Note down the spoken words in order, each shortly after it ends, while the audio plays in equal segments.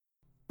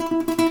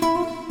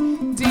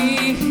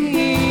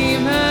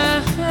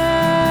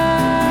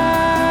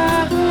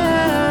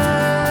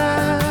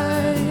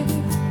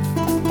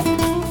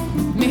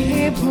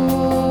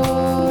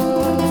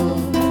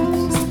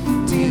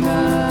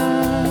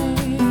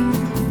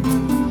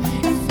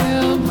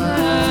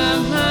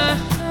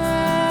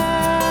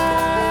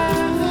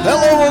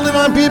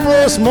beautiful divine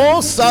people,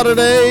 Small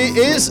Saturday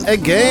is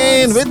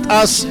again with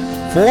us.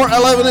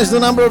 411 is the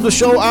number of the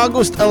show,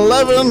 August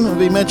 11. We'll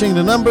be matching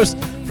the numbers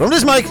from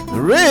this mic,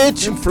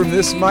 Rich. And from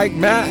this mic,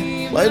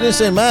 Matt. Why did you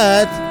say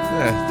Matt?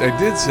 Yeah, I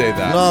did say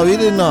that. No, you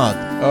did not.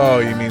 Oh,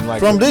 you mean like...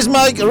 From this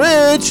mic,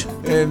 Rich.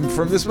 And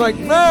from this mic,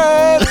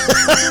 Matt.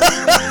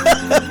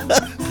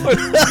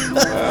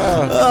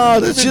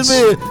 That should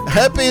be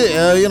happy,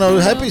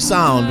 happy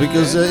sound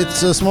because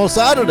it's a Small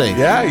Saturday.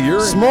 Yeah,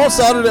 you're... Small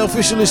Saturday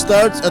officially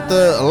starts at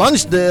the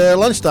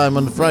lunchtime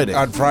on Friday.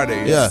 On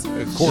Friday, yes.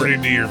 Yeah.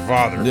 According to your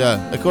father.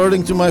 Yeah,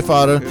 according to my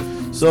father.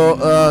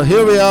 So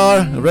here we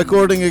are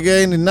recording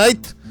again at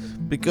night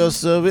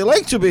because we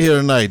like to be here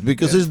at night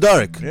because it's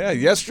dark. Yeah,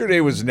 yesterday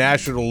was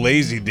National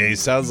Lazy Day.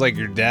 Sounds like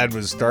your dad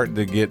was starting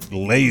to get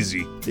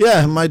lazy.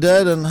 Yeah, my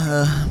dad, and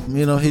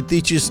he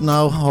teaches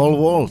now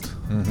whole world.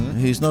 Mm-hmm.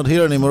 He's not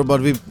here anymore,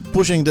 but we're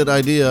pushing that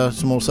idea,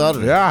 Small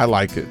Saturday. Yeah, I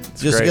like it.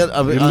 It's Just great.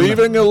 You're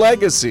leaving a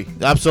legacy.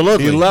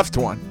 Absolutely. He left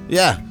one.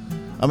 Yeah.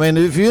 I mean,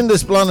 if you're in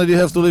this planet, you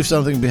have to leave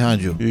something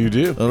behind you. You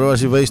do.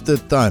 Otherwise, you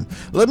wasted time.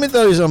 Let me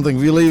tell you something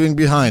we're leaving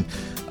behind.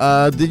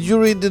 Did you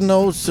read the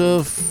notes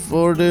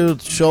for the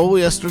show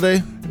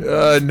yesterday?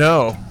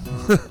 No.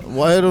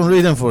 Why I don't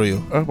read them for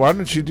you? Why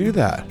don't you do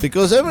that?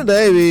 Because every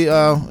day we,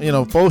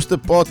 post a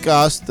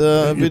podcast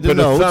with the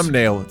notes. A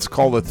thumbnail. It's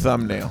called a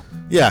thumbnail.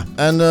 Yeah,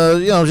 and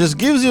just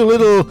gives you a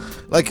little,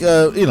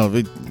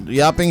 we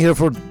yapping here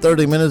for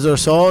 30 minutes or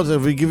so. So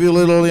we give you a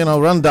little,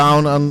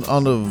 rundown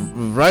on the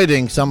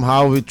writing.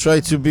 Somehow we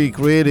try to be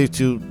creative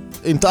to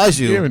entice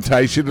you. Yeah,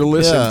 entice you to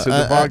listen to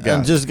the podcast.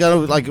 And just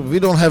we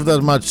don't have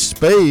that much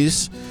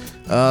space.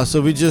 So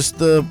we just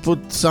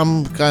put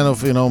some kind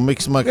of,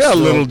 mix. Yeah, a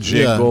little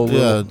jingle.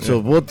 So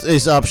what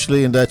is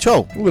actually in that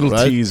show? A little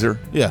right? teaser.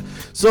 Yeah.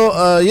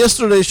 So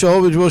yesterday's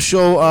show, which was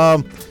show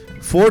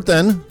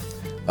 410,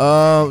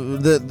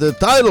 the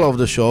title of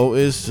the show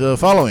is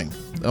following.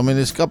 I mean,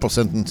 it's a couple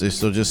sentences,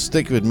 so just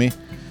stick with me.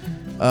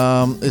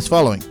 It's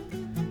following.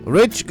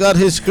 Rich got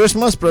his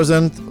Christmas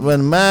present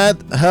when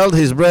Matt held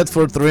his breath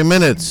for 3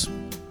 minutes.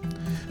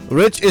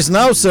 Rich is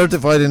now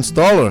certified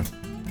installer.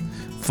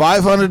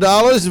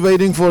 $500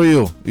 waiting for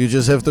you. You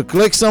just have to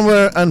click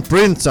somewhere and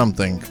print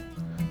something.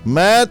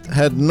 Matt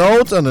had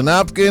notes on a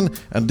napkin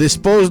and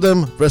disposed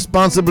them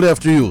responsibly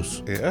after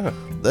use. Yeah.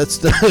 That's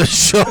the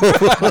show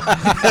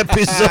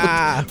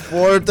episode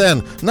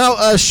 410.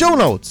 Now, show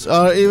notes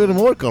are even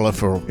more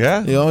colorful.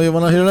 Yeah? You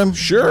want to hear them?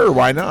 Sure,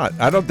 why not?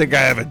 I don't think I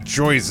have a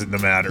choice in the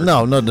matter.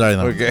 No, not right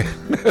now. Okay.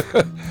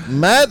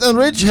 Matt and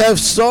Rich have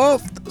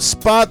soft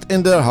spot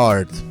in their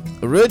heart.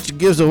 Rich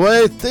gives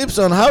away tips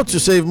on how to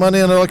save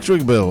money on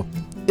electric bill.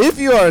 If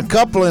you are a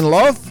couple in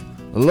love,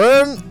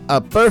 learn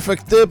a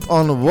perfect tip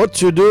on what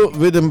to do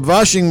with a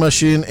washing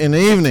machine in the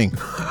evening.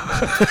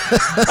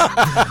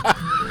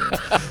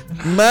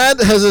 Matt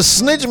has a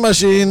snitch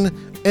machine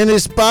in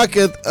his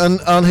pocket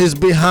and on his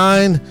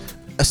behind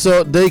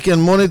so they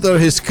can monitor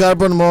his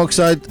carbon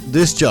monoxide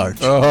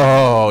discharge.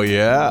 Oh,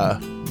 yeah.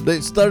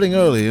 They're starting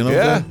early,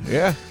 Yeah,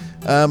 yeah.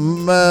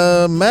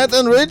 Matt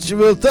and Rich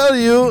will tell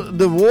you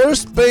the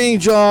worst paying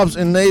jobs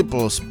in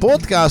Naples.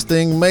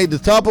 Podcasting made the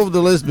top of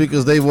the list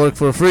because they work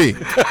for free.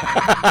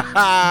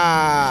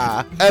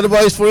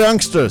 Advice for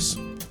youngsters.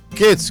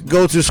 Kids,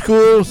 go to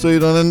school so you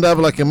don't end up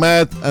like a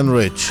Matt and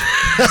Rich.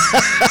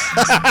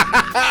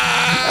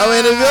 I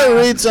mean, if you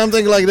read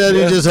something like that,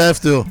 you just have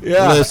to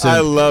listen. I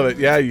love it.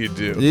 Yeah, you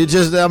do.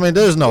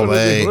 There's no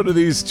way. What are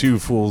these two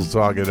fools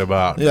talking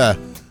about? Yeah.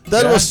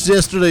 That was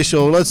yesterday's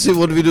show. Let's see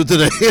what we do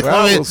today.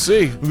 Well, we'll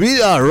see.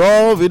 We are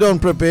raw. We don't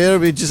prepare.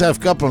 We just have a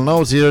couple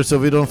notes here so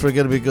we don't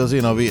forget because,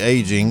 we're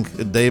aging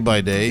day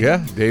by day. Yeah,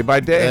 day by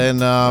day.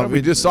 And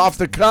we just off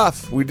the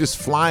cuff. We just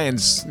flying,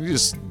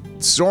 just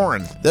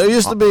soaring. There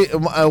used to be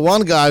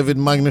one guy with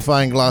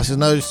magnifying glasses.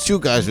 Now there's two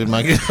guys with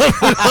magnifying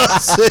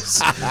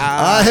glasses.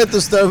 I had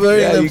to start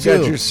wearing them too. You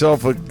got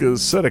yourself a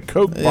set of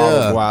Coke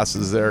bottle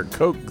glasses there.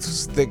 Coke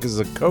as thick as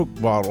a Coke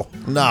bottle.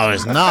 No,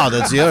 it's not.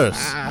 That's yours.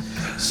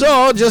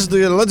 So,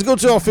 let's go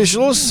to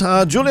officials.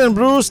 Julian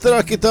Bruce,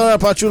 Terra Guitarra,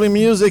 Patchouli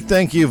Music,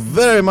 thank you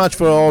very much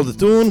for all the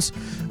tunes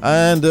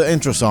and the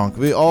intro song.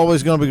 We're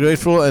always going to be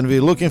grateful, and we're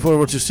looking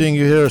forward to seeing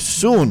you here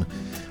soon.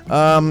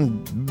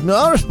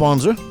 Our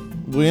sponsor,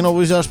 do you know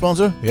who is our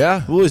sponsor?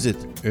 Yeah. Who is it?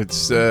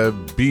 It's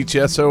Beach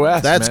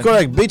SOS. That's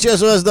correct.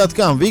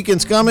 BeachSOS.com.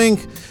 Weekend's coming.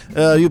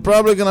 You're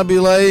probably going to be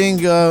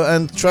laying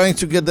and trying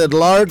to get that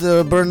lard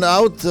burned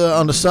out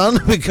on the sun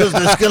because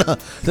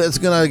that's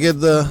gonna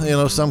get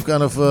some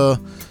kind of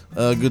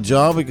good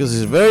job because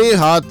it's very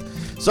hot.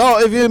 So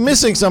if you're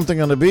missing something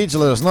on the beach,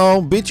 let us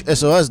know.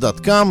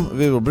 BeachSOS.com.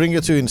 We will bring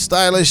it to you in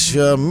stylish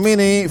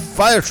mini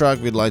fire truck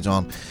with lights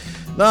on.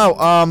 Now,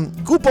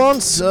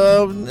 coupons,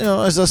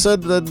 as I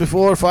said that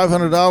before,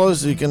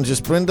 $500. You can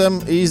just print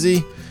them,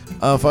 easy.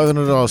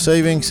 $500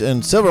 savings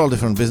in several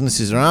different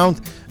businesses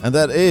around. And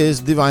that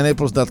is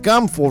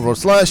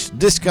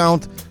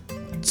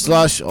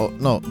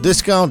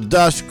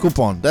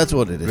divinenaples.com/discount-coupon. That's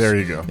what it is. There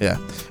you go. Yeah.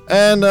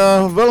 And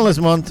Wellness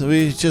Month,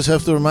 we just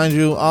have to remind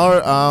you,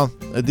 our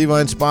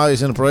Divine Spa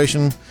is in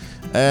operation.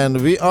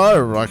 And we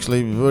are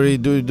actually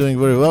doing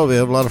very well. We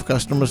have a lot of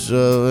customers.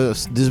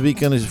 This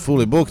weekend is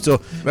fully booked. So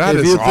that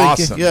is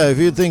awesome. If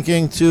you're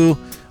thinking to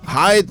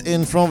hide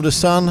in front of the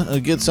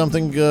sun, get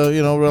something,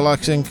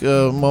 relaxing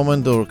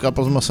moment or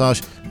couples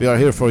massage, we are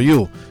here for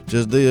you.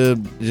 Just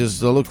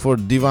look for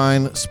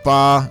Divine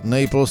Spa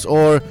Naples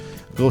or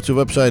go to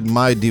website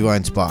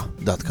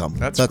mydivinespa.com.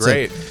 That's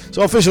great. It.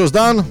 So official is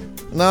done.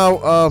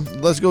 Now,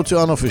 let's go to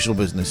unofficial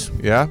business.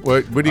 Yeah?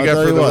 What do you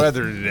got for the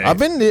weather today? I've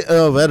been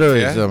weather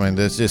is, I mean,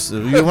 that's just,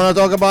 you want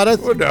to talk about it?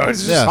 Well, no,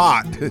 it's just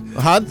hot.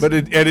 Hot? But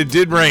it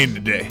did rain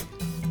today.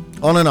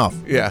 On and off.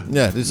 Yeah.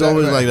 Yeah, it's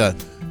always like that.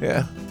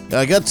 Yeah.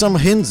 I got some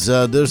hints.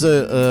 There's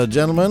a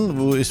gentleman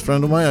who is a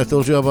friend of mine. I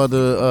told you about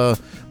the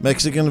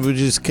Mexican which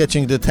is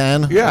catching the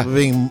tan. Yeah.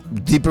 Being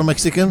deeper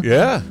Mexican.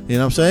 Yeah. You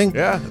know what I'm saying?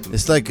 Yeah.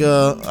 It's like,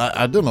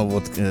 I don't know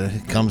what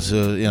comes,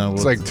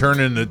 It's like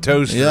turning the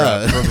toaster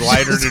Yeah. from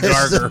lighter to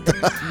darker.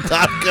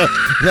 Darker.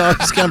 No,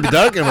 it's going to be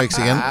darker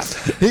Mexican.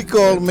 He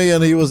called me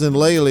and he was in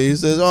Lely. He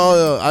says,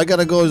 I got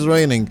to go. It's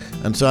raining.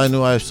 And so I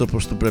knew I was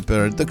supposed to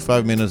prepare. It took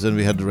 5 minutes and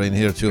we had the rain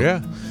here too.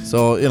 Yeah.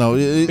 So,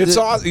 it's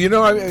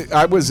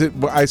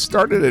awesome. I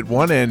started at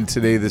one end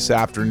today this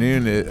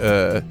afternoon,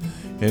 and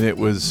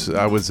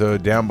I was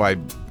down by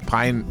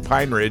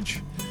Pine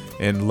Ridge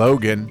and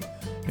Logan,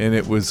 and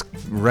it was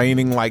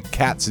raining like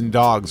cats and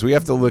dogs. We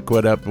have to look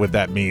what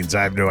that means.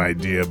 I have no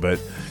idea, but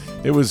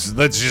it was,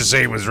 let's just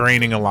say it was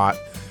raining a lot.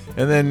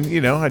 And then,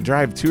 I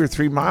drive 2 or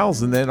 3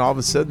 miles, and then all of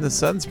a sudden the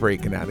sun's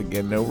breaking out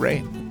again. No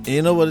rain.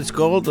 You know what it's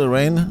called, the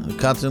rain?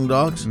 Cats and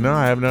dogs? No,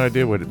 I have no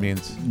idea what it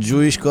means.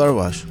 Jewish car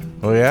wash.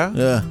 Oh, yeah?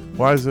 Yeah.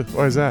 Why is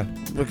that?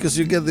 Because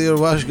you get your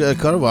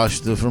car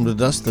washed from the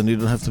dust and you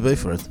don't have to pay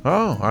for it.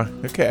 Oh,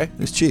 okay.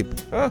 It's cheap.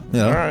 Oh, all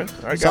right.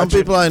 I got Some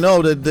people I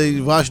know that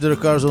they wash their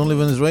cars only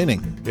when it's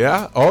raining.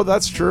 Yeah? Oh,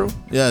 that's true.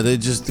 Yeah,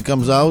 it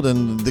comes out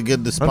and they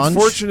get the sponge.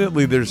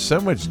 Unfortunately, there's so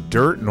much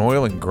dirt and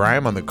oil and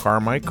grime on the car.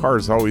 My car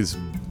is always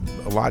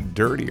a lot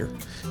dirtier.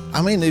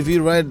 I mean, if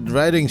you're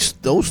riding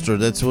toaster,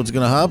 that's what's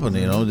going to happen,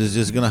 There's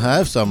just going to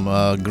have some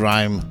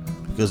grime.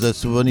 Because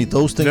that's when you're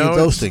toasting, you're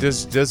toasting. No, it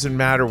just doesn't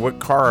matter what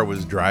car I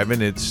was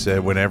driving. It's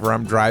whenever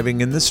I'm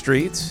driving in the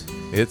streets,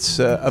 it's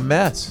a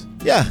mess.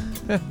 Yeah,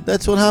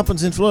 that's what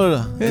happens in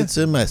Florida. Yeah. It's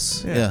a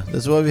mess. Yeah,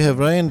 that's why we have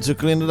rain to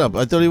clean it up.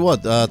 I tell you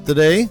what,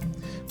 today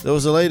there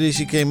was a lady.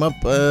 She came up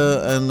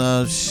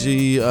and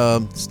she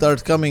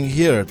started coming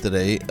here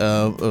today.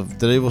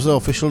 Today was the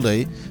official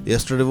day.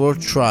 Yesterday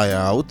was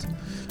tryout,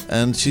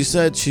 and she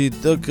said she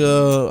took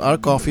our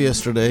coffee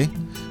yesterday.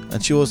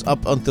 And she was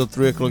up until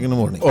 3 o'clock in the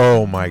morning.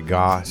 Oh, my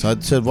gosh. So I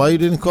said, why you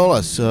didn't call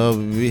us?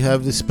 We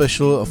have this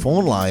special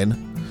phone line,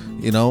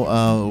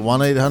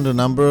 1-800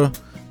 number,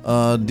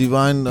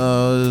 Divine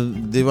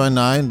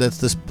 9. That's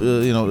this,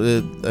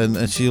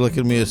 and she looked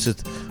at me and said,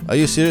 are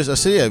you serious? I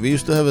said, yeah, we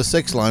used to have a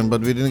sex line,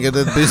 but we didn't get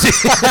that busy.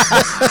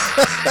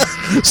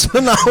 So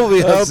now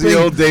we're helping. The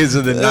old days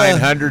of the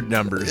 900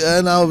 numbers. Yeah,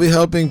 now we're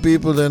helping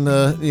people, then,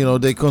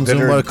 they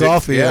consume our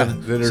coffee.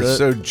 That are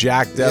so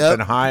jacked up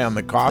and high on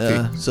the coffee.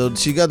 Yeah. So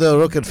she got the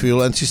rocket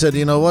fuel, and she said,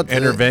 you know what?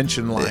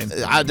 Intervention line.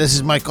 This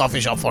is my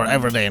coffee shop for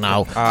every day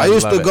now. I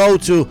used to go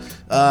to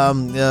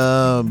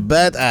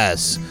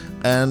Badass.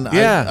 And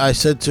I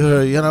said to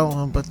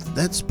her, but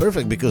that's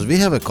perfect because we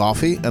have a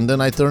coffee. And then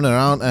I turned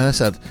around and I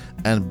said,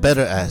 and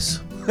better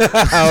ass.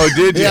 Oh,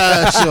 did you?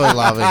 Yeah, she was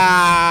laughing.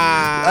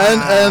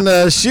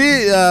 And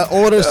she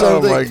ordered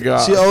something. Oh, my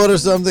God. She ordered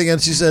something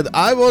and she said,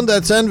 I want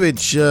that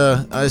sandwich.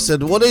 I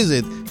said, what is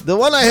it? The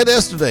one I had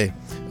yesterday.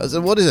 I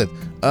said, what is it?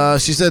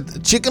 She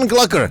said, chicken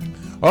clucker.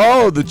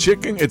 Oh, the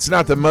chicken. It's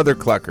not the mother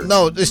clucker.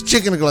 No, it's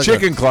chicken clucker.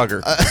 Chicken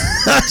clucker.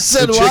 I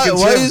said, why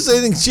are you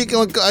saying chicken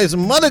clucker? It's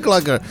mother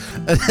clucker.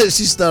 And then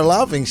she started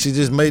laughing. She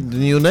just made the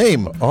new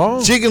name.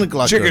 Oh. Chicken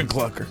clucker. Chicken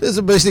clucker. This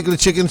is basically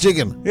chicken.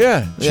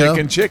 Yeah.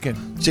 Chicken. Chicken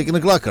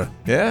clucker.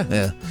 Yeah.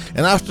 Yeah.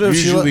 And after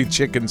usually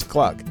chickens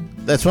cluck.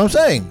 That's what I'm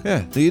saying.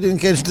 Yeah. You didn't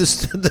catch the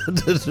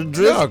drift?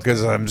 No,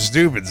 because I'm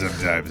stupid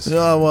sometimes.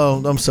 Oh,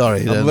 well, I'm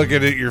sorry. I'm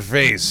looking at your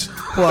face.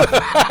 What?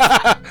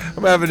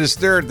 I'm having to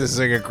stare at this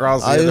thing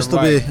across the other I used to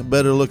be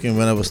better looking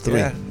when I was 3.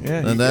 Yeah.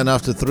 And then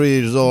after 3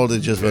 years old, it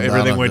just went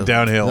Everything went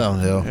downhill.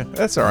 Yeah,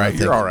 that's all right.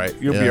 You're all right.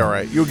 You'll be all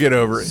right. You'll get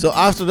over it. So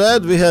after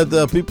that, we had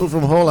people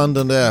from Holland,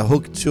 and they're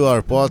hooked to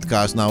our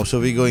podcast now, so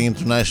we're going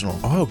international.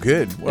 Oh,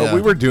 good. Well,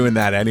 we were doing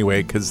that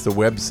anyway because the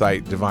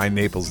website,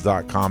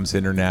 divinenaples.com, is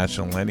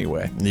international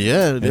anyway.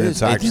 Yeah, it is.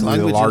 It's actually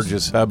the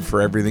largest hub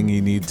for everything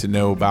you need to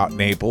know about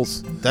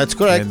Naples. That's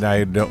correct. And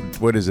I don't,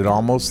 what is it,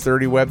 almost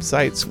 30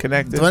 websites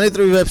connected?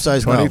 23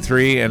 websites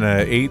 23 and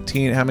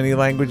 18, how many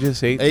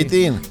languages?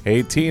 18.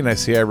 18,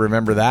 I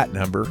remember that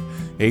number.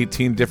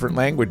 18 different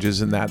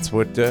languages, and that's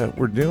what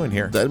we're doing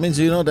here. That means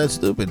that's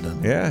stupid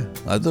then. Yeah.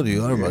 I thought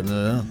you are, but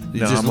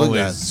you just I'm look only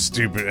at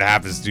stupid,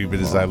 half as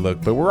stupid as I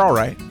look, but we're all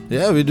right.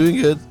 Yeah, we're doing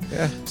good.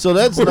 Yeah. So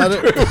that's we're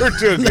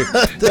doing good.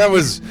 That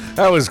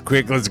was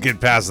quick. Let's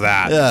get past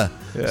that. Yeah.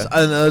 Yeah.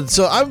 And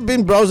so I've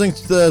been browsing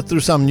through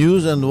some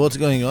news and what's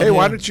going on. Hey, here.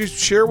 why don't you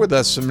share with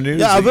us some news?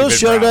 Yeah, I that will you've been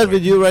share that browsing?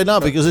 with you right now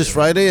because it's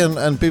Friday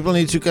and people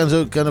need to kind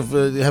of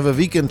have a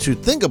weekend to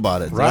think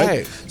about it.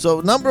 Right.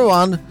 So number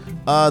one,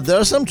 there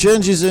are some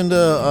changes in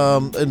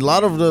the in a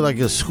lot of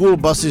the school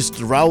buses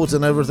routes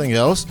and everything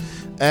else,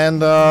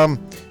 and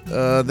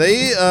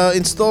they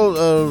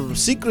install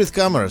secret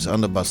cameras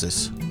on the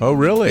buses. Oh,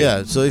 really?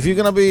 Yeah, so if you're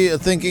gonna be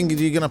thinking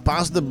you're gonna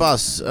pass the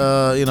bus,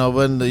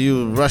 when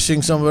you're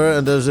rushing somewhere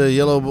and there's a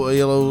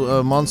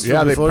yellow monster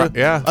Yeah, before you.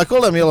 yeah. I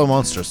call them yellow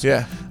monsters.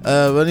 Yeah.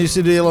 When you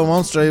see the yellow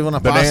monster, you wanna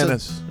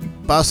Bananas.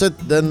 pass it,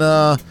 then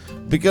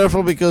be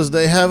careful because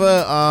they have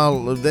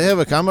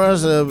a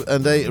cameras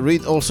and they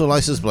read also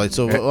license plates.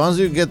 So once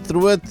you get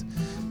through it,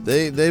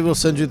 they will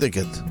send you a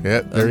ticket.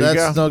 Yeah, there and you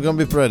that's go. not gonna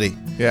be pretty.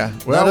 Yeah.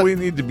 Well, we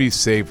need to be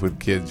safe with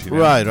kids. You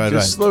know? Right.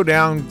 Just slow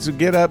down to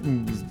get up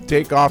and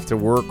take off to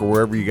work or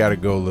wherever you got to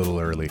go a little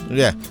early.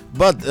 Yeah,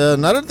 but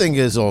another thing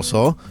is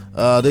also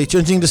they're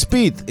changing the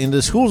speed in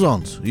the school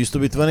zones. It used to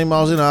be 20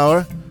 miles an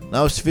hour,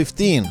 now it's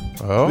 15,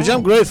 which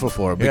I'm grateful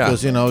for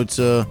because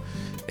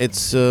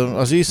it's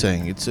as he's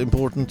saying, it's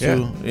important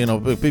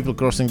to people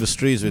crossing the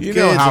streets with You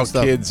kids know how and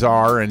stuff. kids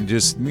are, and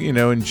just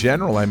in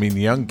general. I mean,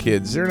 young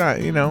kids, they're not,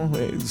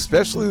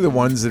 especially the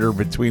ones that are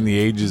between the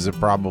ages of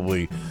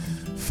probably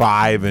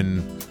 5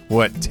 and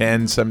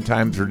 10.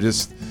 Sometimes are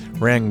just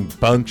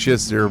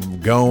rambunctious. They're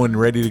going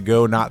ready to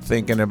go, not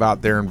thinking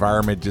about their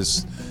environment,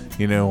 just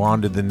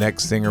on to the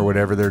next thing or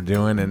whatever they're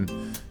doing, and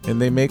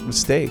they make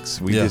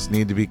mistakes. We just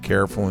need to be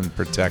careful and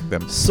protect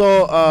them.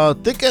 So,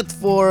 ticket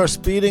for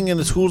speeding in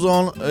the school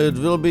zone, it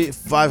will be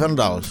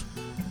 $500.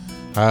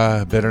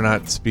 Better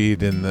not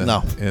speed in the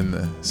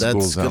school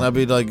That's zone. gonna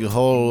be like a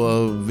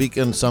whole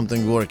weekend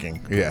something working.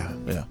 Yeah.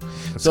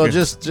 So good.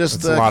 just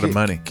That's a lot of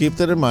money. Keep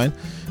that in mind.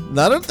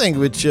 Another thing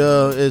which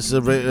is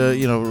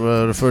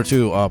referred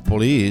to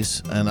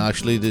police, and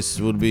actually this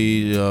would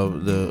be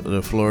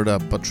the Florida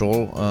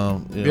Patrol,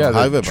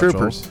 highway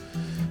troopers.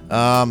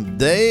 patrol.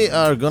 They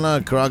are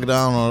gonna crack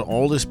down on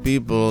all these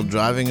people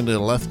driving in the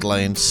left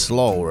lane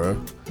slower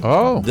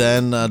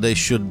than they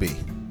should be.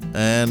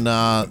 And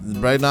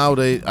right now,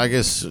 I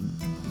guess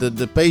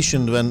the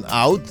patient went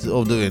out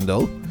of the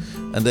window,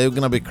 and they're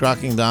gonna be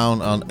cracking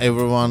down on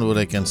everyone where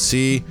they can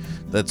see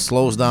that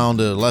slows down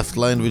the left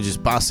lane, which is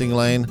passing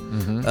lane,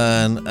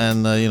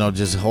 and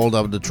just hold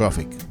up the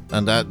traffic.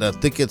 And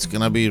that ticket's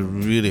gonna be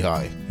really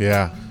high.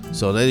 Yeah.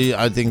 So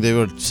I think they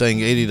were saying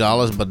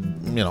 $80, but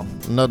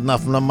not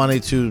enough money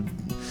to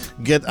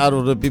get out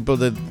of the people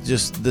that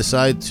just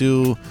decide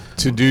to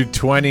do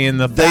 20 in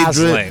the fast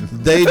lane.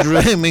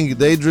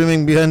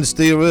 daydreaming behind the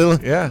steering wheel.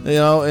 Yeah.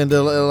 In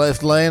the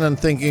left lane and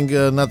thinking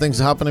nothing's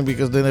happening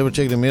because they never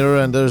check the mirror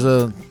and there's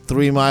a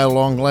 3-mile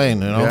long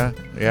lane.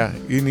 Yeah.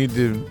 You need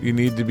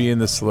to be in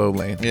the slow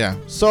lane. Yeah.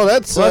 So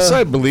that's. Plus,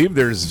 I believe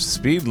there's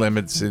speed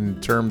limits in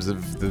terms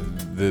of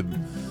the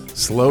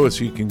slowest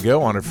you can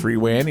go on a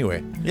freeway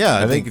anyway. Yeah,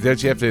 I think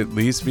don't you have to at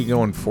least be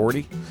going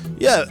 40?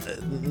 Yeah,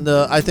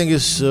 I think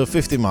it's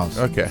 50 miles.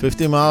 Okay.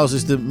 50 miles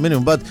is the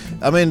minimum. But,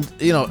 I mean,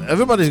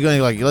 everybody's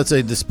going let's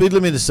say the speed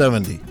limit is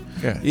 70.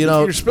 Yeah.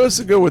 You're supposed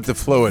to go with the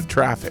flow of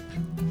traffic.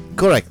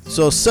 Correct.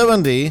 So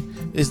 70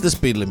 is the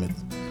speed limit.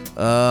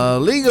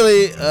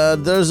 Legally,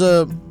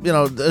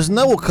 there's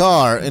no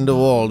car in the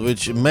world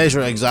which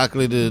measure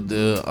exactly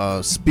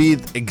the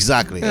speed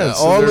exactly. Yeah,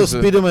 so all the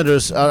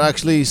speedometers are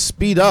actually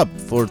speed up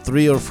for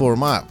 3 or 4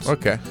 miles.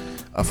 Okay.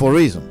 For a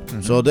reason.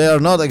 Mm-hmm. So they are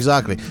not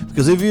exactly,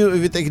 because if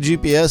you take a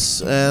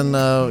GPS and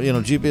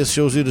GPS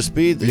shows you the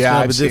speed, it's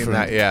gonna be different.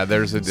 That. Yeah,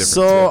 there's a difference.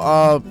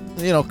 So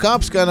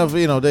cops kind of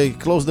they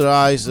close their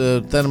eyes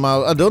 10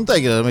 miles. Don't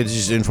take it. I mean, it's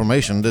just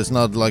information. That's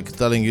not like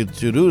telling you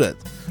to do that.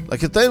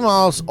 Like 10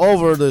 miles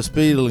over the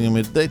speed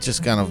limit, they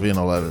just kind of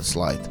let it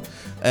slide.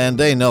 And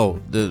they know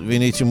that we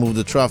need to move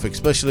the traffic,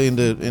 especially in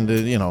the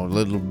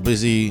little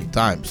busy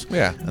times.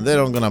 Yeah. And they're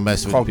not gonna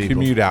mess with people.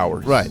 Commute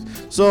hours. Right.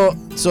 So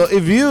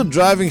if you're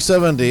driving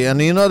 70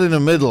 and you're not in the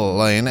middle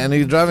lane and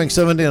you're driving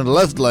 70 in the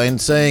left lane,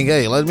 saying,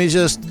 "Hey, let me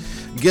just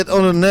get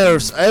on the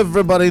nerves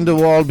everybody in the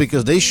world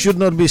because they should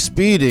not be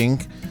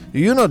speeding,"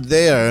 you're not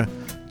there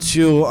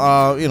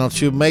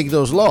to make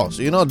those laws.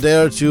 You're not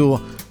there to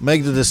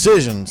make the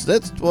decisions.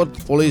 That's what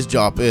police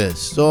job is.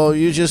 So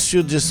you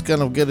should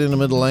kind of get in the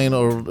middle lane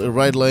or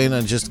right lane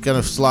and just kind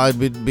of slide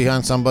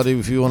behind somebody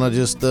if you want to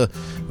just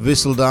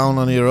whistle down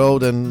on your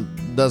road and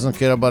doesn't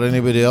care about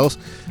anybody else.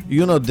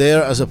 You're not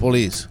there as a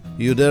police.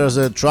 You're there as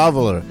a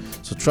traveler.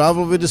 So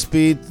travel with the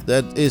speed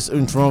that is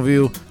in front of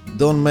you.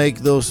 Don't make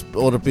those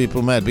other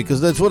people mad,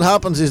 because that's what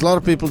happens is a lot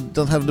of people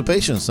don't have the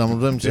patience. Some of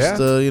them just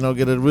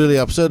get really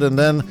upset, and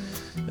then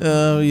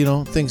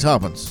things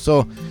happen.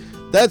 So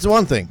that's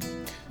one thing.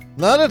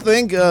 Another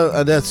thing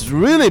that's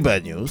really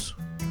bad news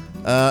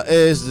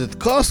is that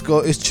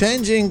Costco is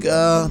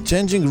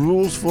changing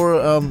rules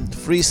for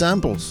free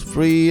samples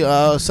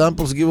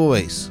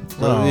giveaways.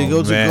 You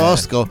go to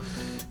Costco,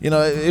 You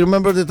know, you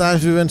remember the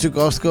times we went to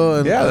Costco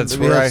and, Yeah, that's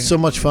we where had so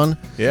much fun.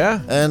 Yeah,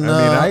 And,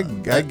 I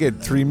mean, I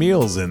get 3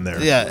 meals in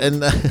there. Yeah,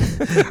 and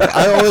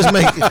I always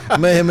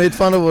made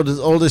fun of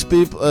all these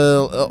people,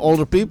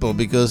 older people,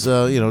 because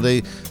you know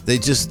they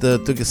just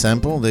took a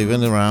sample, they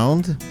went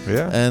around,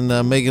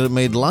 and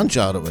made lunch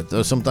out of it,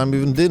 or sometimes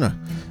even dinner.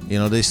 You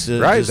know, they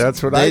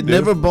that's what I do. They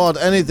never bought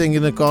anything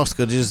in the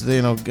Costco, just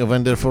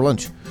went there for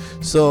lunch.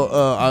 So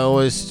I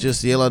always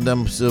just yell at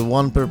them, so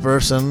one per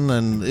person,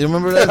 and you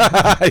remember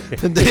that?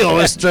 They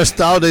always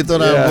stressed out. They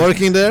thought I was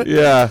working there.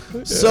 Yeah.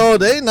 So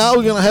they now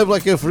gonna have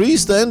like a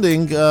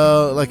freestanding,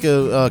 like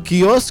a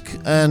kiosk,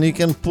 and you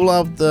can pull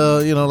out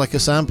like a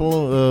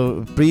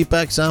sample,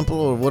 pre-packed sample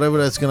or whatever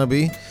that's gonna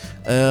be.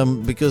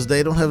 Because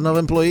they don't have enough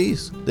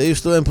employees. They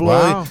used to employ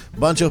a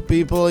bunch of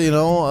people,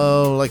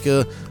 like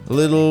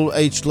little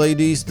aged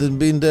ladies that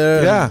been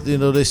there. Yeah.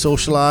 And, they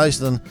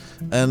socialized and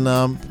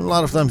a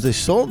lot of times they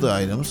sold the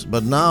items.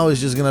 But now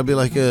it's just gonna be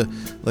like a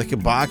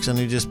box, and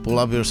you just pull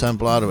up your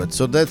sample out of it.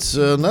 So that's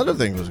another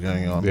thing that's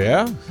going on.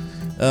 Yeah.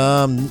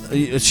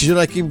 Should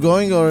I keep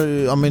going,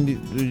 or I mean,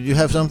 you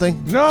have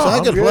something? No, so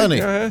I got plenty.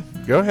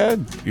 Go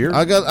ahead.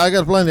 I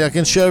got plenty. I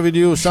can share with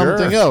you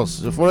something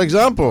else. For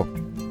example.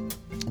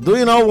 Do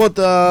you know what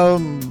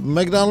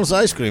McDonald's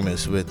ice cream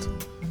is with?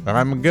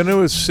 I'm going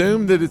to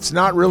assume that it's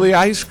not really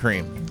ice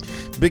cream.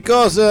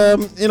 Because,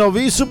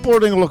 we're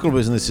supporting local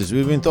businesses.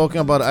 We've been talking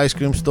about ice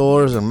cream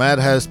stores, and Matt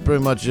has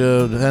pretty much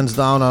hands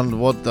down on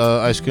what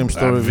ice cream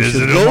store we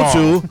should go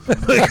to.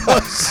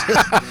 Because,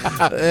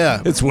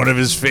 it's one of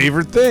his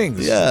favorite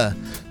things. Yeah.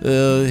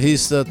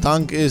 His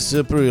tongue is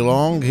pretty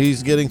long.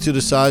 He's getting to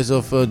the size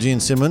of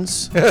Gene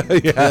Simmons.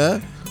 Yeah.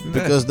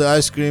 Because the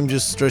ice cream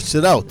just stretched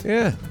it out.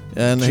 Yeah.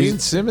 And Gene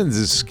Simmons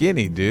is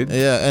skinny, dude.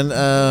 Yeah,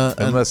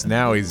 unless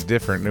now he's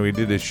different. We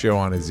did a show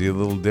on. Is he a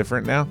little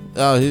different now?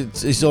 Oh,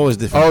 he's always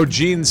different. Oh,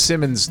 Gene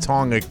Simmons'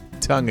 tongue a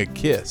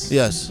kiss.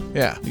 Yes.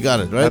 Yeah, you got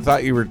it right. I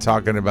thought you were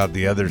talking about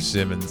the other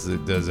Simmons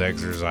that does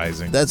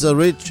exercising. That's a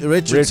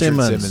Richard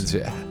Simmons.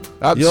 Yeah,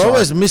 you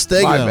always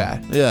mistake My him.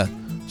 bad. Yeah.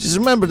 Just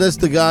remember, that's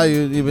the guy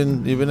you've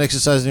been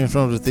exercising in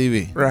front of the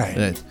TV.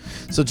 Right.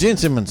 So Gene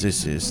Simmons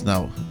is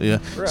now. Yeah.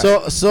 Right.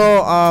 So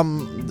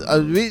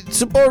we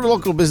support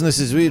local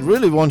businesses. We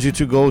really want you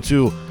to go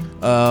to,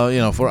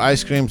 for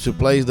ice cream to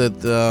place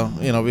that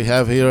we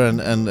have here,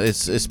 and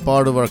it's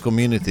part of our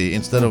community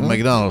instead of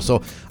McDonald's.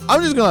 So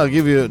I'm just gonna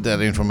give you that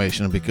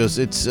information because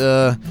it's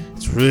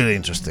really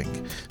interesting.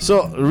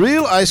 So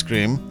real ice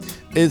cream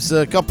is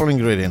a couple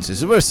ingredients.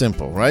 It's very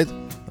simple, right?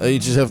 You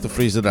just have to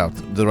freeze it out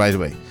the right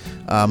way.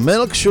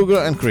 Milk, sugar,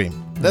 and cream.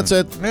 That's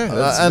it.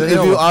 Yeah, and if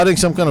you're adding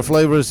some kind of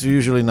flavor, it's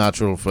usually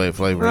natural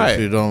flavor. Right.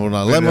 If you don't want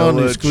a lemon,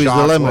 you squeeze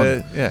chocolate, the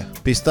lemon. Yeah.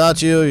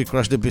 Pistachio, you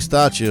crush the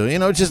pistachio.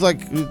 Just like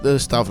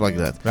stuff like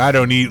that. I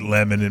don't eat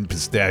lemon and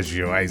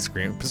pistachio ice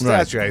cream.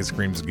 Pistachio ice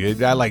cream's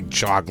good. I like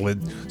chocolate,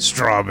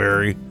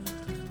 strawberry.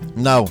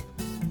 Now,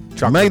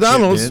 Chocolate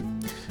McDonald's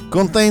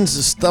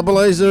contains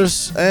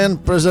stabilizers and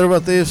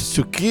preservatives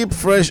to keep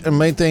fresh and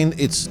maintain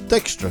its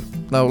texture.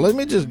 Now, let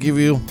me just give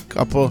you a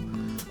couple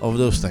of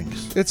those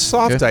things. It's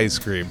soft ice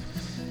cream.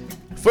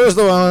 First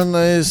one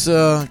is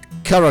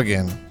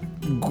Carrageen,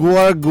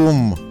 guar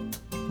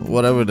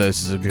whatever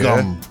this is,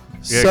 gum,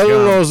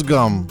 cellulose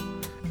gum,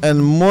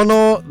 and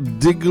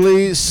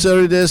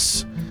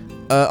monodiglycerides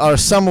are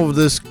some of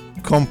these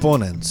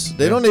components.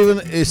 They don't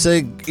even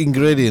say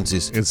ingredients.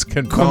 It's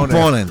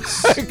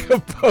components.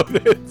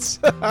 Components.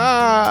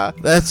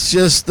 That's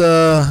just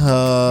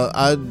now.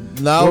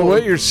 Well,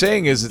 what you're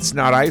saying is it's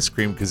not ice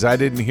cream because I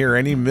didn't hear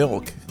any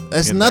milk.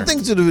 Has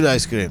nothing to do with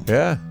ice cream.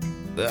 Yeah.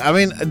 I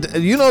mean,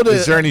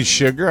 is there any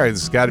sugar?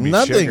 It's got to be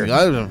nothing. sugar.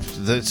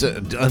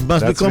 It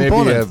must be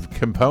component. Maybe a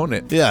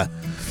component. Yeah.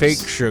 Fake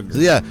sugar.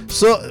 Yeah.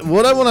 So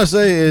what I want to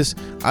say is,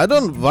 I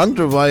don't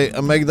wonder why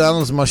a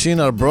McDonald's machine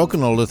are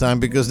broken all the time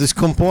because these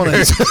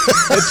components.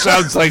 It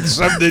sounds like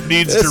something that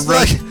needs to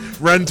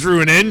run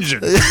through an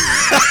engine.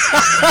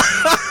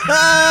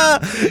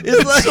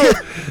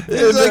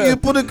 It's like you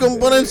put the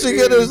components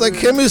together. It's like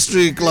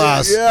chemistry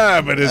class.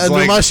 Yeah, but it's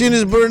like the machine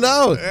is burned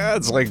out. Yeah,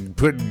 it's like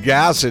putting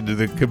gas into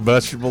the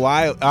combustible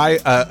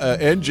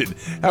engine.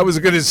 I was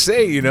going to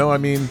say, I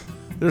mean,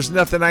 there's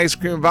nothing ice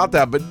cream about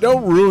that. But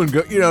don't ruin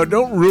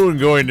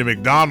going to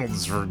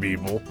McDonald's for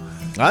people.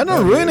 I'm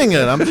not ruining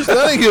it. I'm just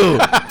telling you.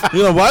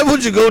 Why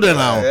would you go there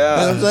now? Yeah. You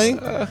know what I'm saying?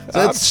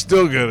 I'm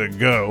still gonna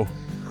go.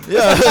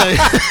 Yeah,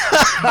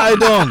 I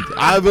don't.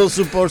 I will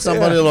support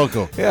somebody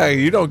local. Yeah,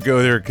 you don't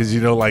go there because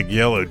you don't like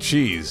yellow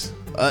cheese.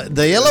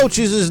 The yellow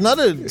cheese is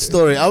another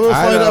story. I will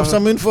find out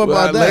some info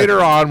about that. Later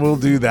on, we'll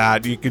do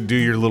that. You can do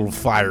your little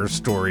fire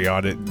story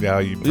on it. Now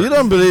you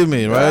don't believe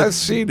me, right? I've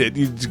seen it.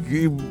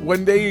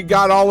 One day you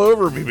got all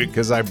over me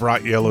because I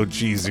brought yellow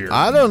cheese here.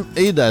 I don't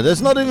eat that.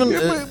 That's not even...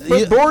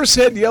 but Boar's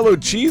Head yellow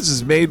cheese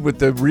is made with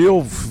the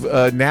real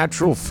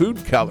natural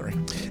food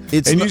coloring.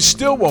 You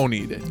still won't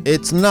eat it.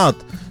 It's not.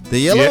 The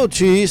yellow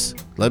cheese,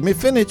 let me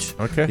finish.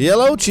 Okay.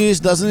 Yellow cheese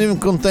doesn't even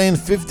contain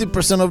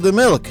 50% of the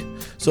milk.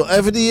 So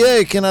FDA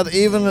you cannot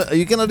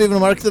even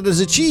market it as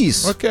a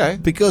cheese. Okay.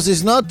 Because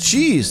it's not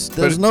cheese.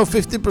 There's no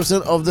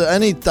 50% of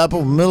any type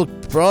of milk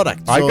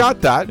product. I So,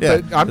 got that, yeah.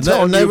 but I'm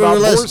telling you about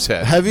Nevertheless, boar's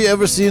head. have you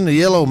ever seen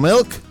yellow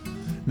milk?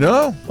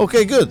 No.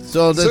 Okay, good.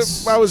 So that's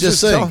So I was just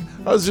saying.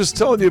 I was just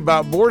telling you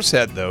about boar's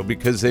head, though,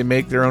 because they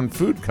make their own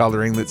food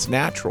coloring that's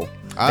natural.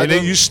 And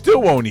then you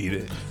still won't eat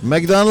it.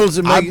 McDonald's.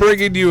 I'm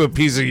bringing you a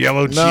piece of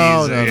yellow cheese.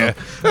 No.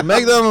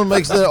 McDonald's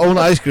makes their own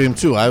ice cream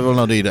too. I will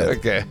not eat it.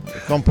 Okay.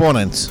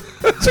 Components.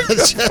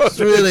 That's just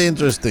really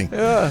interesting.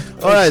 Yeah.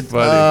 All right.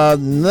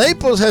 Funny.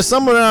 Naples has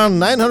somewhere around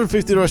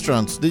 950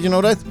 restaurants. Did you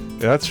know that?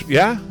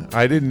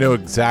 I didn't know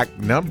exact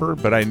number,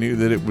 but I knew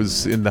that it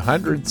was in the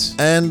hundreds.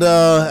 And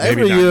Maybe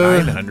every not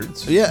year,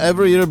 900s. yeah,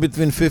 every year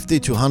between 50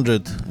 to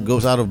 100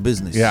 goes out of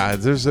business. Yeah,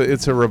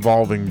 it's a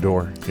revolving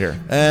door here.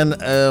 And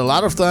a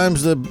lot of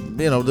times the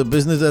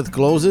business that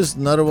closes,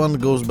 another one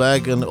goes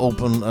back and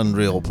open and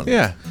reopen.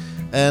 Yeah.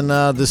 And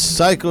the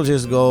cycle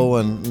just go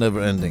and never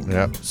ending.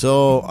 Yeah.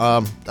 So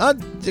I'm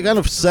kind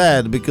of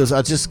sad because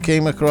I just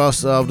came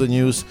across the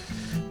news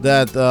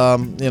that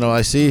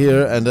I see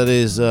here, and that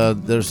is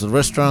there's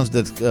restaurants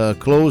that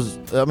close.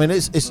 I mean,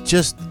 it's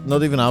just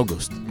not even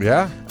August.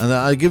 Yeah. And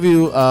I give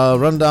you a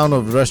rundown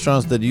of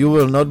restaurants that you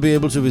will not be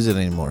able to visit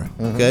anymore.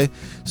 Mm-hmm. Okay,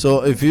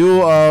 so if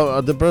you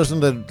are the person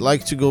that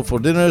likes to go for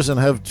dinners and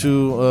have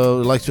to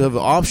like to have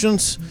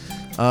options,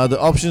 the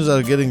options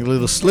are getting a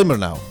little slimmer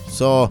now.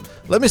 So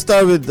let me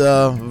start with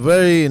a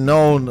very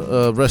known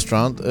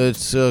restaurant.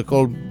 It's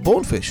called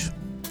Bonefish.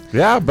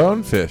 Yeah,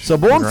 Bonefish. So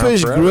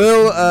Bonefish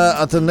Grill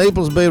at the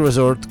Naples Bay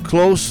Resort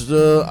closed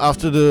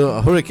after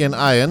the Hurricane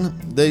Ian.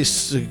 They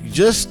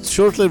just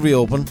shortly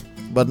reopened,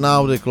 but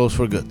now they close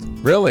for good.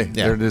 Really?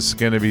 Yeah. They're just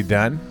going to be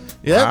done?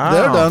 Yeah, Wow.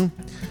 they're done.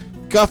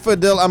 Cafe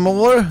del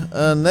Amor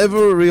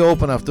never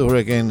reopened after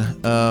Hurricane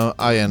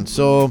Ian.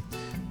 So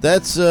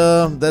that's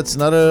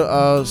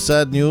another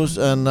sad news,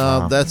 and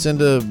that's in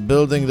the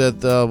building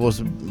that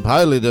was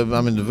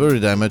very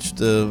damaged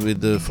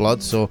with the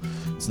flood. So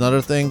it's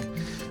another thing.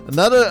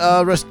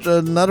 Another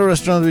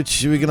restaurant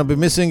which we're gonna be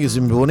missing is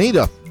in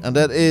Bonita, and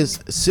that is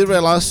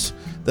Cirelas,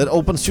 that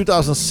opened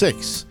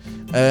 2006,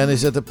 and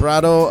is at the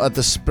Prado at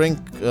the Spring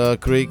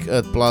Creek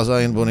at Plaza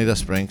in Bonita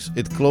Springs.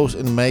 It closed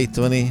in May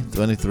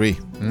 2023,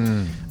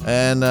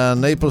 and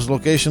Naples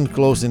location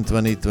closed in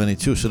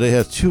 2022. So they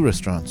have two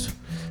restaurants,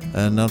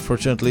 and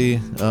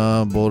unfortunately,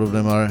 both of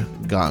them are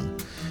gone.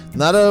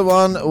 Another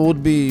one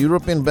would be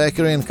European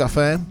Bakery and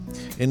Cafe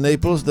in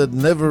Naples that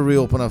never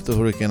reopened after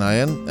Hurricane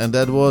Ian, and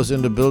that was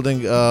in the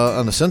building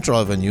on the Central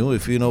Avenue,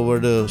 if you know where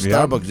the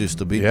Starbucks used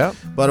to be. Yeah.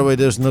 By the way,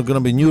 there's going to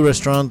be new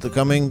restaurant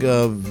coming.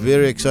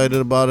 Very excited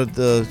about it.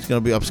 It's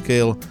going to be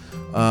upscale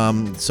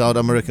South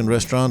American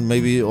restaurant,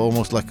 maybe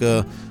almost like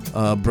a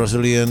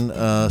Brazilian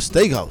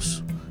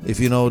steakhouse. If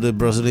you know the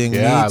Brazilian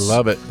meats. I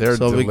love it. They're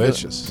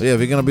delicious. We're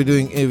going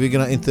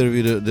to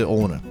interview the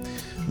owner.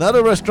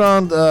 Another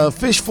restaurant,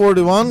 Fish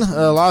 41.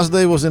 Last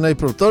day was in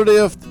April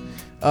 30th.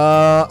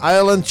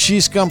 Island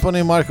Cheese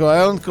Company, Marco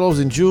Island,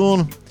 closed in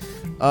June.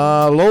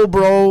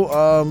 Lowbrow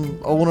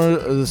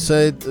owner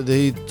said that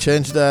he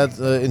changed that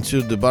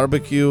into the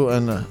barbecue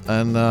and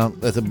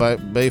at the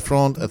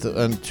bayfront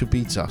and to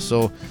pizza.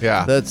 So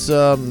Yeah. that's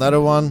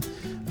another one.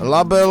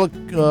 Label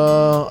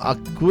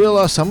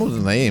Aquila, some of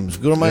the names.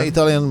 Gourmet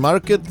Italian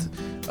Market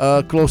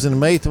closed in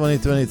May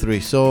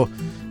 2023. So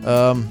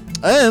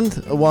and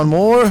one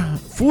more.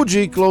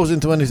 Fuji closed in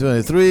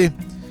 2023,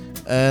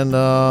 and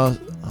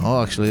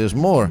actually there's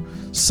more.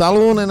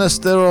 Saloon in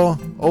Estero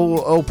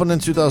opened in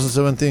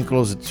 2017,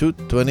 closed in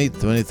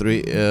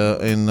 2023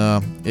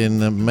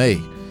 in May.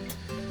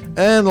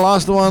 And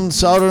last one,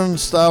 Southern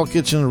Style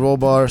Kitchen Row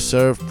Bar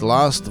served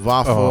last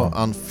waffle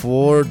on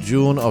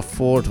June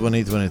 4,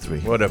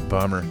 2023. What a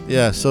bummer.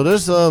 Yeah, so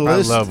there's a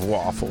list. I love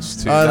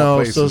waffles, too. I That know,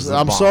 place so is the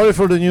I'm bomb. sorry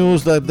for the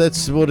news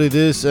that's what it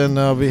is, and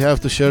we have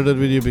to share that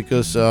with you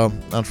because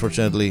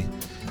unfortunately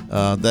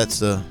that's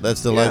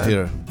the life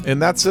here. And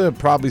that's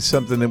probably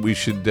something that we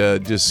should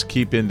just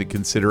keep into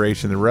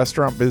consideration. The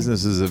restaurant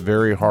business is a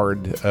very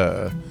hard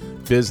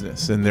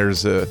business, and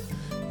there's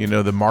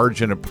the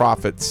margin of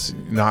profits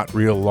not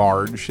real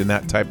large and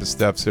that type of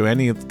stuff. So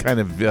any kind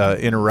of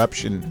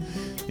interruption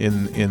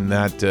in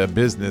that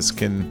business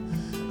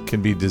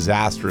can be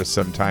disastrous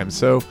sometimes.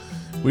 So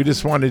we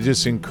just want to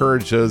just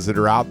encourage those that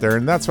are out there,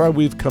 and that's why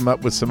we've come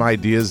up with some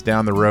ideas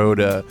down the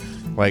road.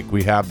 Like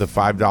we have the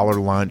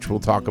 $5 lunch. We'll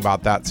talk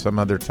about that some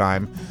other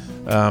time.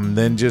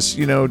 Then just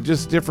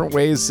different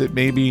ways that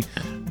maybe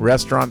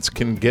restaurants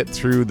can get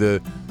through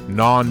the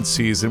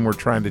non-season. We're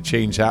trying to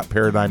change that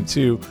paradigm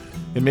too,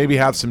 and maybe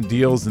have some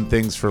deals and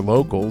things for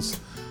locals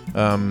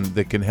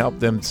that can help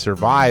them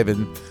survive,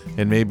 and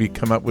maybe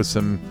come up with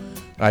some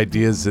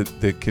ideas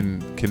that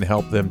can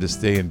help them to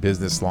stay in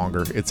business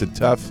longer. It's a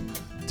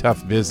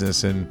tough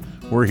business, and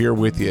we're here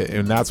with you,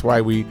 and that's why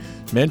we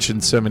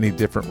mentioned so many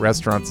different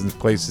restaurants and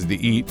places to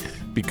eat,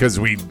 because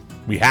we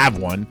have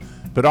one,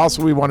 but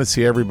also we want to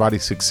see everybody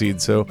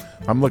succeed. So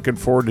I'm looking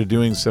forward to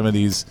doing some of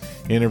these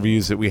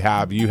interviews that we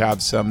have. You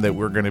have some that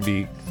we're going to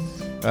be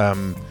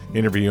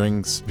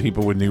interviewing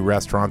people with new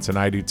restaurants, and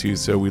I do too.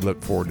 So we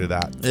look forward to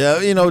that. Yeah,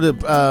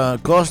 the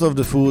cost of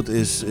the food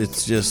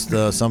it's just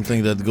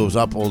something that goes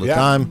up all the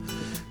time.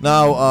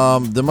 Now,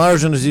 the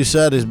margin, as you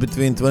said, is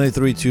between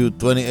 23 to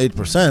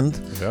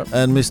 28%. Yep.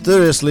 And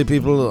mysteriously,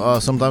 people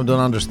sometimes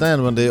don't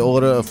understand when they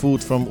order a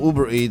food from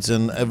Uber Eats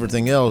and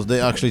everything else, they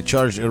actually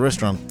charge a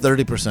restaurant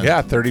 30%.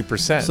 Yeah,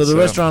 30%. So the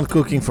restaurant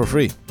cooking for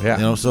free.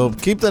 Yeah. So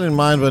keep that in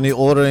mind when you're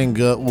ordering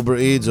Uber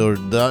Eats or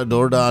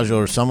DoorDash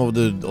or some of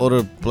the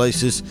other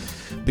places.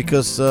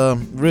 Because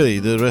really,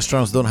 the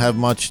restaurants don't have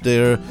much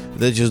there.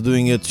 They're just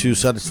doing it to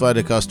satisfy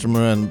the customer,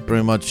 and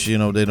pretty much,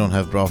 they don't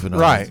have profit on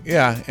it. Right,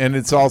 yeah. And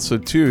it's also,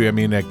 too, I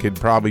mean, it could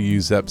probably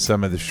use up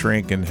some of the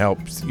shrink and help,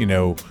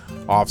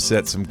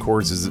 offset some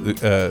courses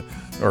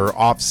or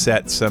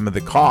offset some of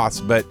the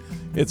costs. But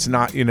it's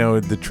not,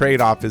 the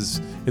trade-off is,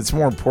 it's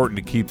more important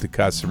to keep the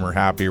customer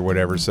happy or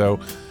whatever. So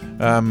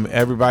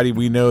everybody,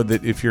 we know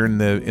that if you're in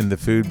the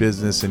food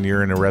business and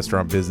you're in a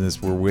restaurant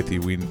business, we're with you.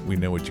 We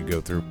know what you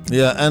go through.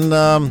 Yeah, and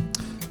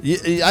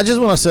I just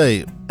want to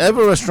say,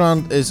 every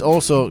restaurant is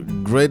also a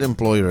great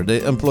employer.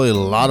 They employ a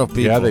lot of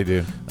people. Yeah, they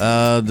do.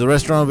 The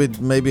restaurant with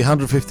maybe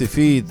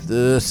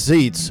 150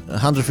 seats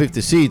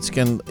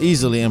can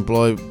easily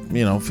employ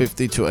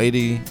 50 to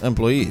 80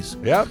 employees.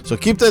 Yeah. So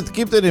keep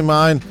that in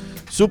mind.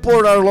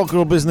 Support our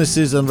local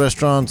businesses and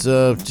restaurants.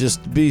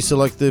 Just be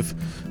selective.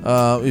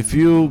 If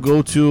you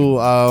go to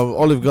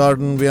Olive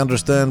Garden, we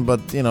understand,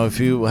 but if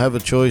you have a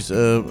choice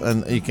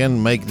and you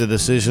can make the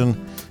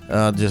decision,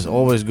 just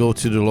always go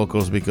to the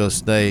locals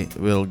because they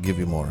will give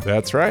you more.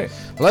 That's right.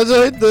 Let's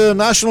hit the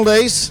national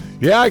days.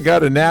 Yeah, I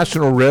got a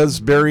National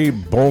Raspberry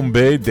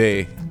Bombay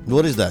Day.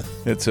 What is that?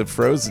 It's a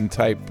frozen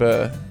type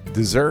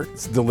dessert.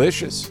 It's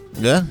delicious.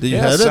 Yeah, did you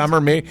have it? Summer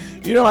me.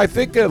 I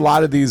think a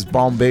lot of these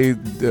Bombay.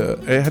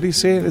 How do you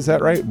say it? Is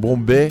that right?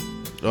 Bombay.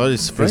 Oh,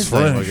 it's French.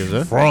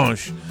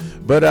 French.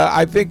 But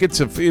I think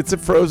it's a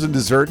frozen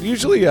dessert.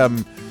 Usually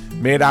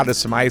made out of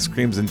some ice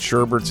creams and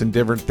sherbets and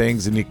different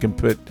things, and you can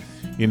put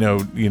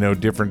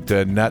different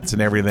nuts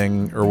and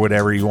everything or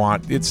whatever you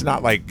want. It's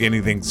not like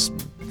anything's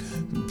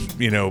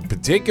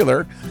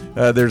particular.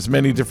 There's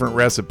many different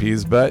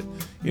recipes, but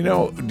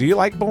do you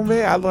like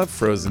Bombay? I love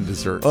frozen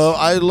desserts.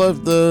 I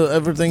love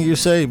everything you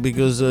say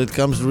because it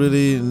comes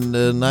really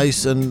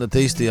nice and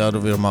tasty out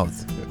of your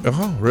mouth.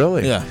 Oh,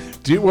 really? Yeah.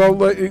 Do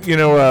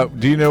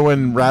you know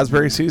when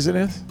raspberry season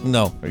is?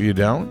 No. You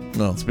don't?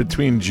 No. It's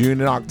between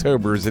June and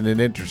October. Isn't it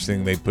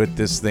interesting? They put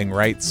this thing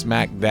right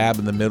smack dab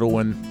in the middle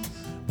when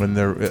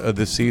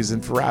the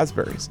season for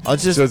raspberries.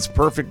 So it's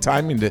perfect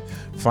timing to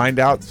find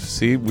out.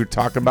 See, we're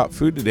talking about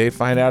food today.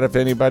 Find out if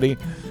anybody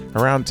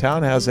around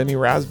town has any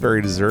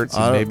raspberry desserts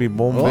and maybe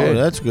Bombay. Oh,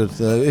 that's good.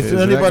 If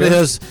anybody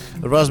has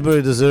a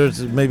raspberry dessert,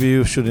 maybe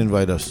you should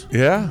invite us.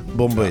 Yeah,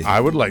 Bombay. I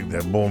would like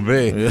that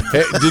Bombay. Yeah.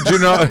 Hey,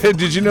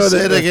 did you know?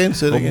 Say that?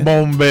 Say it again.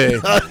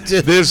 Bombay.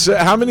 There's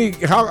how many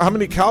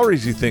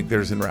calories do you think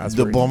there's in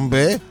raspberry? The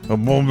Bombay. A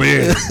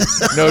Bombay.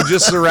 No,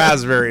 just the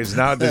raspberries,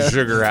 not the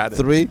sugar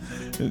added.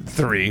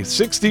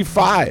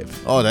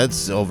 365. Oh,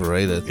 that's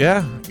overrated.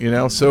 Yeah,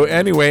 so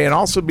anyway, and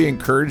also be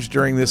encouraged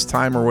during this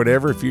time or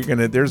whatever. If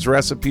you're there's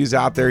recipes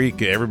out there.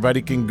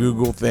 Everybody can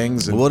Google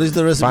things. And what is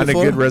the recipe find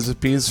for? a good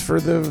recipes for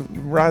the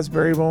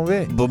raspberry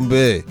Bombay.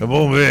 Bombay.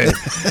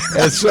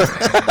 And so,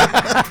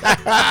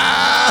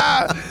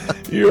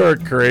 you are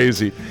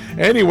crazy.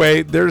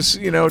 Anyway, there's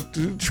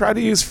try to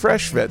use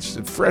fresh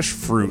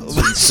fruits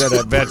instead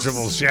of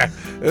vegetables. Yeah,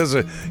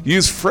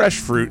 use fresh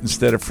fruit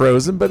instead of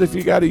frozen. But if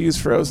you got to use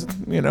frozen,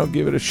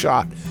 give it a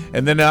shot.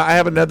 And then I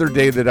have another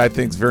day that I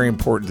think is very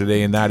important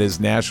today, and that is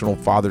National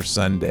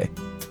Father-Son Day.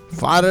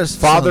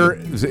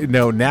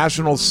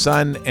 National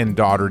Son and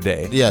Daughter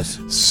Day. Yes.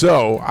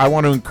 So I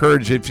want to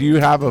encourage, if you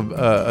have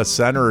a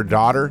son or a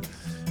daughter,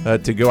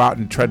 to go out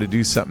and try to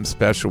do something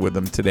special with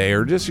them today,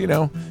 or just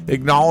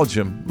acknowledge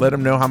them, let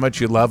them know how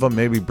much you love them,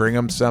 maybe bring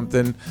them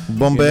something.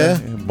 Bombay.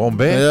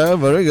 Yeah,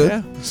 very good.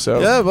 Yeah. So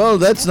well,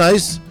 that's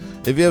nice.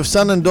 If you have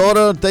son and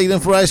daughter, take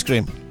them for ice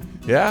cream.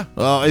 Yeah.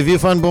 If you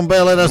find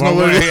Bombay, let us know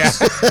where it is.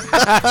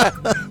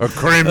 A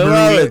creme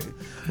brulee.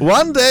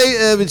 One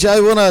day, which I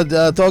want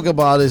to talk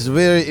about, is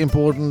very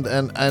important,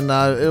 and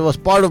it was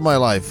part of my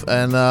life.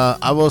 And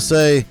I will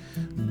say,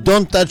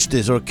 don't touch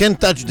this or can't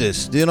touch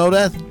this. Do you know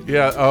that?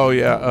 Yeah. Oh,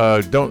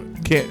 yeah.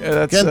 Can't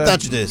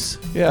touch this.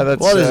 Yeah.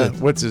 That's what is it?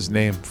 What's his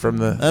name from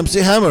the MC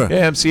Hammer?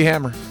 Yeah, MC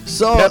Hammer.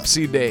 So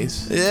Pepsi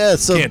days. Yeah.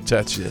 So can't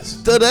touch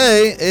this.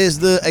 Today is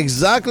the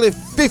exactly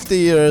 50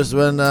 years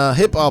when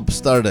hip hop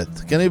started.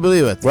 Can you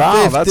believe it?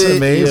 Wow, that's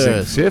amazing.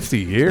 Years. 50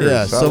 years.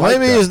 Yeah. So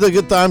maybe it's the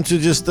good time to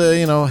just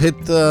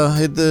hit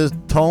the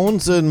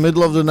tones in the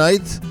middle of the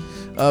night.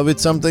 With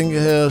something,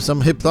 some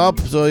hip hop,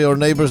 so your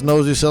neighbors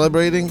knows you're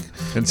celebrating.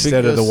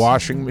 Instead of the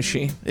washing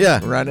machine. Yeah.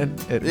 Running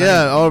at night.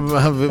 Yeah, or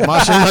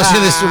washing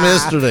machine is from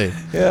yesterday.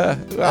 Yeah.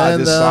 Well, I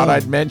just thought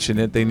I'd mention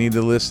it. They need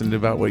to listen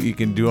about what you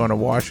can do on a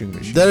washing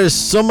machine. There is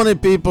so many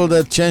people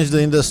that changed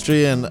the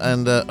industry and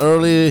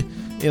early,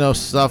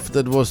 stuff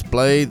that was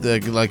played,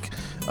 the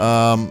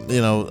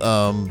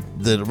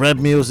rap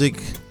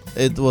music.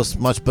 it was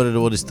much better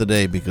than what is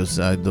today, because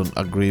I don't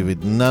agree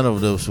with none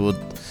of those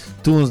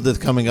tunes that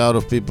coming out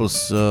of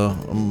people's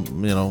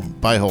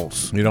pie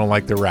holes. You don't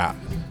like the rap.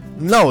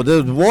 No,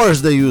 the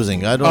words they're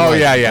using, I don't. Oh, like.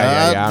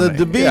 yeah.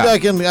 The beat, yeah. I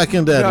can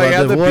that, No, but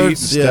yeah, the the beat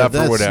words, and stuff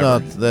or whatever.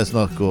 that's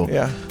not cool.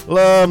 Yeah.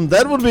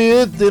 That would be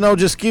it.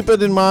 Just keep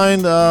it in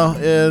mind.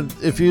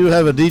 If you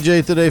have a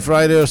DJ today,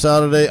 Friday or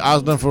Saturday,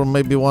 ask them for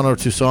maybe 1 or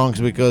 2 songs,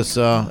 because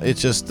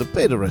it's just to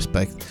pay the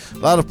respect. A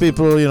lot of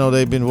people,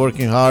 they've been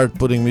working hard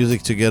putting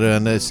music together,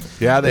 and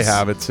they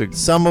have.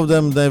 Some of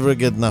them never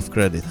get enough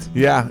credit.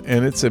 Yeah,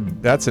 and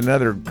that's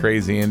another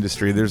crazy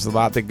industry. There's a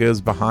lot that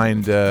goes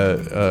behind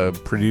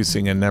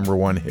producing a number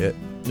 1 hit.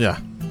 Yeah.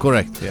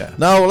 Correct. Yeah.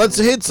 Now let's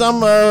hit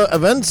some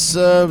events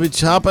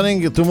which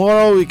happening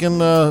tomorrow. We can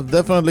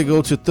definitely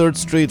go to 3rd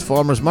Street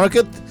Farmers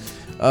Market.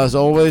 As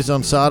always,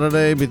 on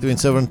Saturday between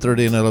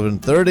 7:30 and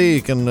 11:30,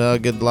 you can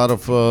get a lot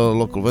of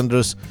local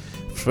vendors,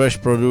 fresh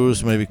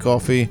produce, maybe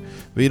coffee.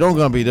 We don't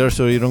gonna be there,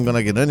 so you don't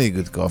gonna get any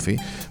good coffee.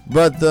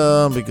 But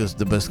because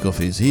the best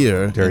coffee is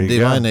here, there you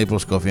Divine go.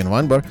 Naples Coffee and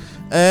Wine Bar.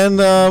 And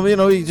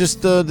you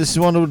just this is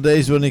one of the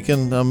days when you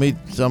can meet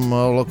some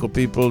local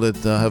people that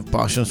have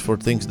passions for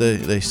things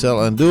they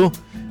sell and do,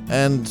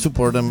 and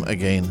support them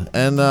again.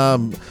 And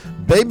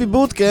baby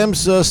boot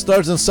camps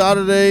starts on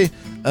Saturday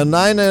at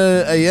 9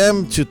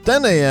 a.m. to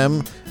 10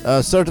 a.m.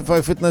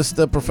 Certified fitness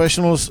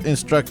professionals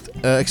instruct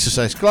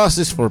exercise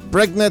classes for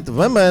pregnant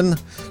women.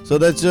 So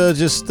that's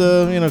just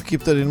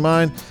keep that in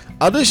mind.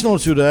 Additional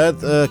to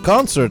that,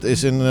 concert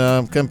is in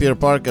Campier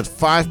Park at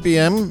 5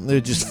 p.m.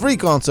 It's just free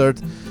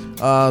concert.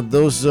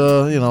 Those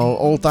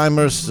old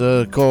timers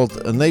called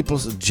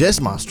Naples Jazz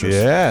Masters.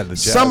 Yeah, the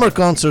jazz. Summer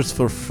concerts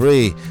for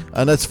free,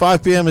 and that's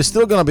 5 p.m. It's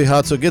still gonna be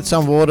hot, so get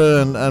some water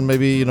and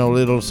maybe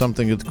little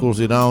something that cools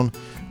you down.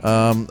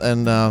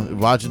 And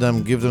watch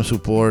them, give them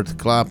support,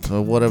 clap,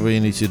 whatever you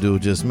need to do.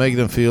 Just make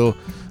them feel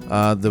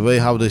the way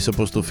how they're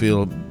supposed to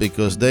feel,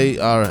 because they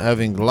are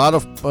having a lot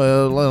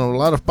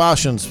of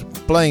passions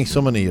playing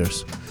so many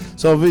years.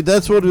 So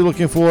that's what we're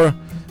looking for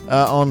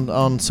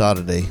on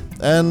Saturday.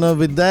 And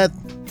with that,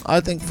 I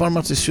think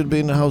pharmacist should be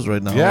in the house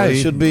right now. Yeah,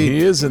 he should be. He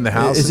is in the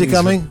house. Is he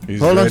coming? He's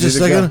Hold on ready just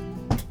a to go. second.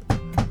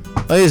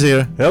 Oh, he's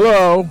here.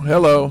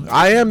 Hello.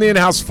 I am the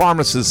in-house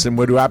pharmacist, and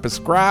what do I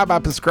prescribe? I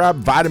prescribe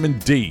vitamin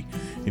D.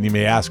 And you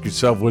may ask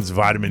yourself, what's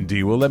vitamin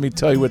D? Well, let me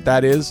tell you what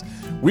that is.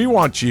 We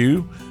want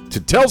you to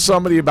tell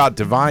somebody about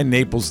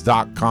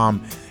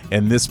divinenaples.com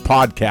and this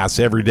podcast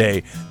every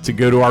day, to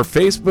go to our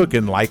Facebook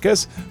and like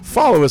us,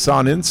 follow us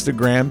on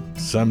Instagram,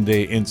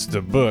 someday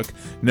Instabook.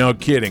 No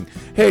kidding.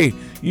 Hey,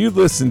 you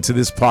listen to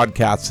this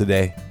podcast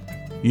today,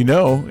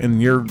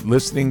 and you're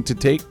listening to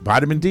take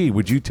vitamin D.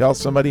 Would you tell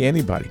somebody,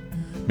 anybody?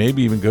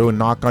 Maybe even go and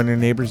knock on your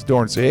neighbor's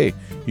door and say, hey,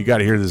 you got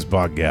to hear this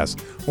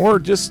podcast. Or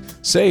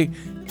just say,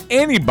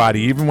 anybody,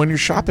 even when you're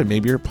shopping,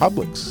 maybe you're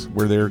Publix,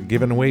 where they're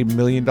giving away $1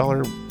 million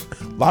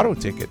lotto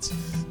tickets.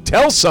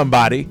 Tell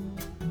somebody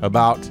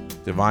about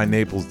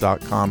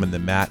divinenaples.com and the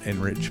Matt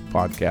and Rich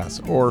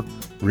podcast, or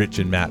Rich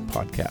and Matt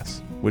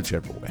podcast,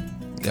 whichever way.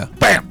 Yeah.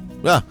 Bam!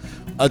 Yeah.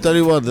 I'll tell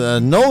you what,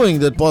 knowing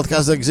that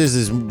podcast exists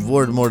is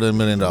worth more than $1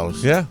 million.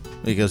 Yeah.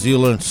 Because you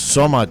learn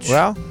so much.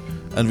 Well,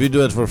 and we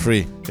do it for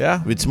free.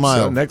 Yeah. With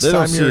smile. So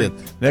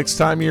next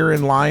time you're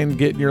in line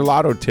getting your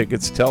lotto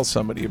tickets, tell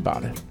somebody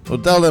about it. Well,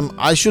 tell them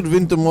I should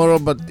win tomorrow,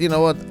 but you know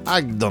what?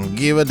 I don't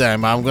give a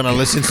damn. I'm gonna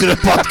listen to the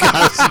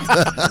podcast.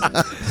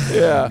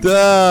 Yeah.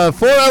 The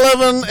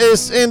 411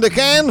 is in the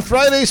can.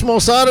 Friday, small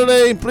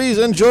Saturday. Please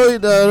enjoy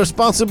it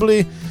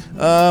responsibly.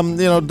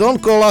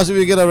 Don't call us if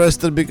you get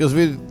arrested, because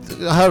we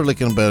hardly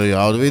can bail you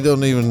out. We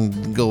don't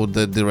even go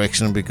that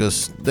direction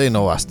because they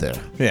know us there.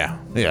 Yeah.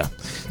 Yeah.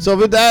 So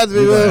with that, we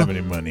don't will have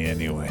any money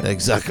anyway.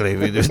 Exactly.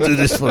 We just do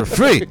this for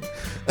free.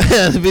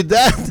 And with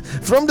that,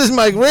 from this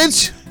Mike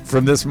Rich,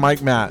 from this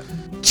Mike Matt.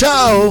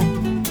 Ciao.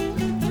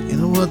 You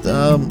know what?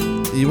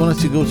 You wanted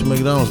to go to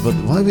McDonald's, but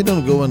why we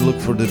don't go and look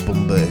for the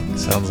Bombay?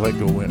 Sounds like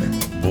a winner.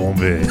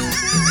 Bombay.